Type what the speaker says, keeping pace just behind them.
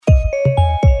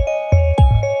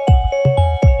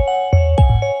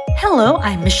Hello,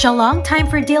 I'm Michelle Long. Time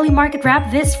for a daily market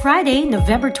wrap this Friday,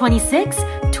 November 26,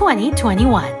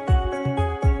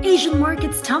 2021. Asian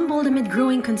markets tumbled amid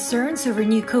growing concerns over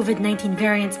new COVID-19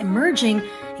 variants emerging,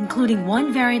 including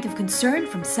one variant of concern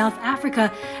from South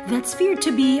Africa that's feared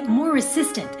to be more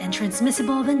resistant and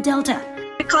transmissible than Delta.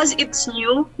 Because it's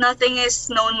new, nothing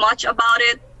is known much about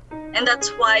it, and that's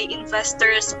why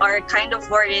investors are kind of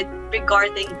worried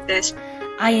regarding this.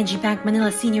 ING Bank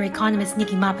Manila senior economist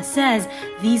Nicky Mapa says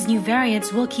these new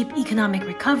variants will keep economic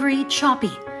recovery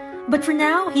choppy. But for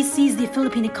now, he sees the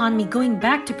Philippine economy going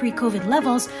back to pre-COVID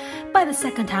levels by the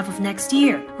second half of next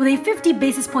year, with a 50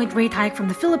 basis point rate hike from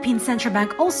the Philippine Central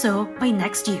Bank also by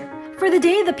next year. For the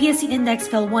day, the PSE index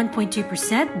fell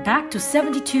 1.2% back to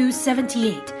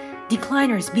 72.78.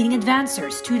 Decliners beating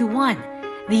advancers 2-1.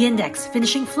 The index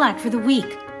finishing flat for the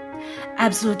week.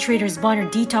 Absolute Traders Bonner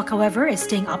Detoc, however, is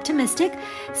staying optimistic,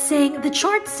 saying the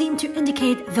charts seem to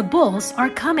indicate the bulls are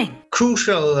coming.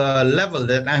 Crucial level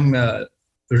that I'm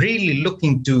really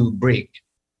looking to break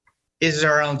is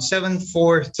around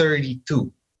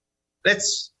 7,432.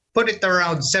 Let's put it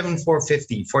around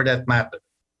 7,450 for that matter.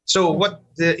 So what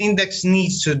the index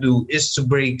needs to do is to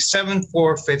break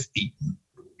 7,450.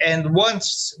 And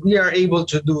once we are able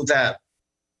to do that,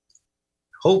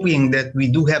 hoping that we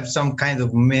do have some kind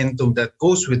of momentum that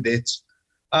goes with it,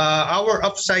 our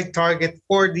upside target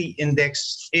for the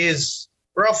index is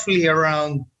roughly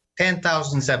around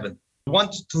 10,007. 1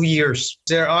 to 2 years.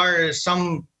 There are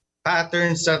some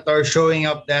patterns that are showing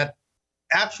up that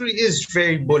actually is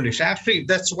very bullish. Actually,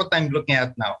 that's what I'm looking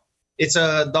at now. It's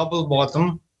a double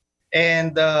bottom.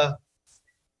 And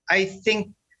I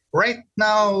think right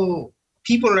now,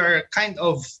 people are kind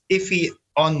of iffy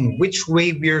on which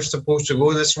way we're supposed to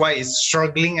go. That's why it's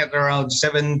struggling at around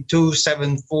 7.2,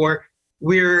 7.4.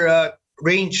 We're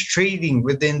range trading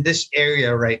within this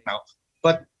area right now.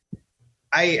 But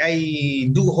I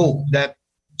do hope that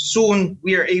soon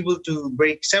we are able to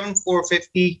break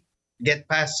 7,450, get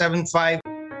past 7.5.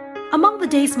 Among the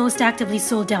day's most actively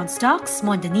sold down stocks,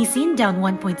 Mondanisin down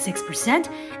 1.6%,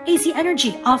 AC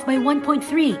Energy off by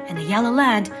 1.3%, and Ayala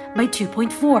Land by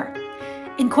 2.4%.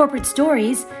 In corporate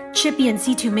stories, Chippy and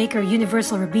C2 maker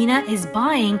Universal Robina is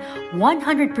buying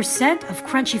 100% of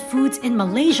Crunchy Foods in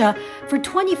Malaysia for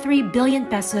 23 billion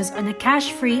pesos on a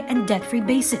cash-free and debt-free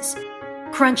basis.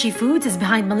 Crunchy Foods is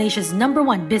behind Malaysia's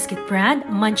 #1 biscuit brand,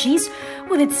 Munchies,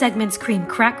 with its segments Cream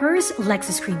Crackers,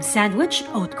 Lexus Cream Sandwich,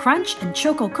 Oat Crunch, and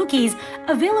Choco Cookies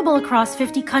available across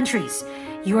 50 countries.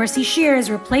 URC shares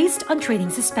were placed on trading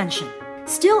suspension.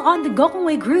 Still on the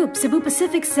Gokongwei Group, Cebu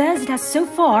Pacific says it has so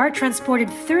far transported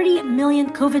 30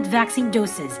 million COVID vaccine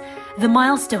doses, the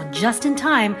milestone just in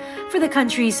time for the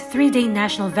country's 3-day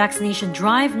national vaccination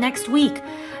drive next week.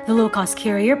 The low-cost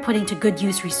carrier putting to good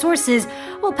use resources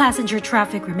while passenger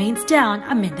traffic remains down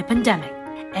amid the pandemic.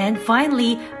 And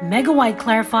finally, Megawide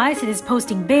clarifies it is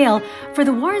posting bail for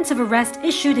the warrants of arrest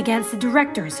issued against the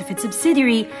directors of its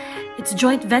subsidiary, its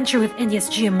joint venture with India's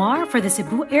GMR for the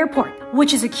Cebu airport,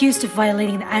 which is accused of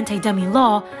violating the anti-dummy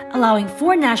law, allowing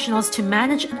foreign nationals to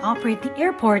manage and operate the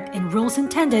airport in rules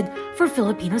intended for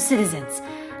Filipino citizens.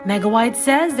 Megawide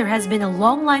says there has been a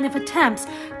long line of attempts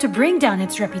to bring down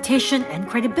its reputation and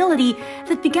credibility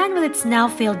that began with its now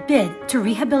failed bid to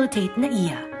rehabilitate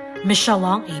NAIA. Michelle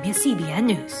Long, ABS-CBN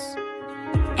News.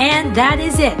 And that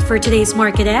is it for today's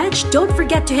Market Edge. Don't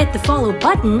forget to hit the follow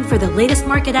button for the latest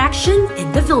market action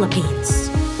in the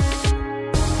Philippines.